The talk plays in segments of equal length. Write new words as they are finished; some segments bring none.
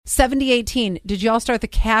7018. Did you all start the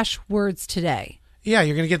cash words today? Yeah,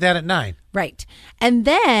 you're going to get that at 9. Right. And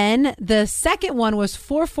then the second one was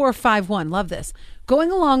 4451. Love this.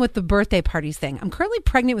 Going along with the birthday parties thing. I'm currently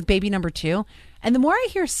pregnant with baby number 2. And the more I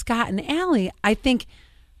hear Scott and Allie, I think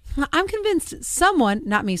I'm convinced someone,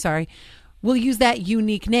 not me, sorry, will use that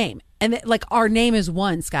unique name. And like our name is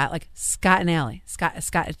one, Scott, like Scott and Allie.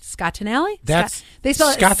 Scott and Allie? That's they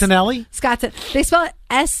spell Scott and Allie? They spell it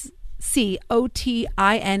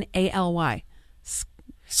SCOTINALY.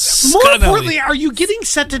 More importantly, are you getting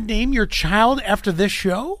set to name your child after this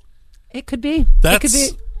show? It could be.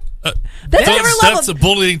 That's a different level. That's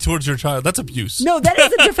bullying towards your child. That's abuse. No, that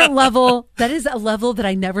is a different level. That is a level that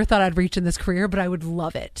I never thought I'd reach in this career, but I would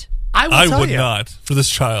love it. I would not for this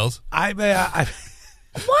child. I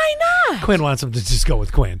Why not? Quinn wants him to just go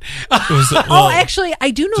with Quinn. Actually, I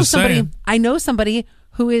do know somebody. Saying. I know somebody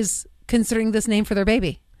who is considering this name for their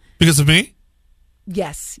baby. Because of me?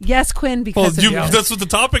 Yes, Quinn. Because of you. That's what the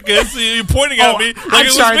topic is. You're pointing at me like I'm it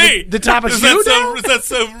was sorry, me. The topic's is you that is that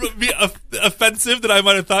so offensive that I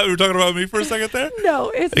might have thought we were talking about me for a second there?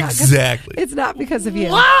 No, it's not. Exactly. It's not because of you.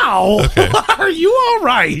 Wow. Okay. Are you all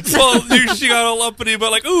right? Well, she got all uppity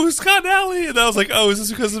about like, ooh, Scott and Allie. And I was like, oh, is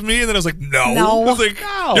this because of me? And then I was like, no. No. I was like,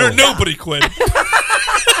 you're nobody, Quinn.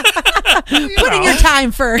 Putting your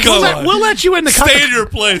time first. We'll let you in the cut. Stay in your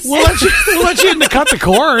place. We'll let you in to cut the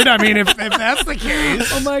cord. I mean, if that's the case.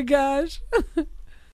 Oh my gosh.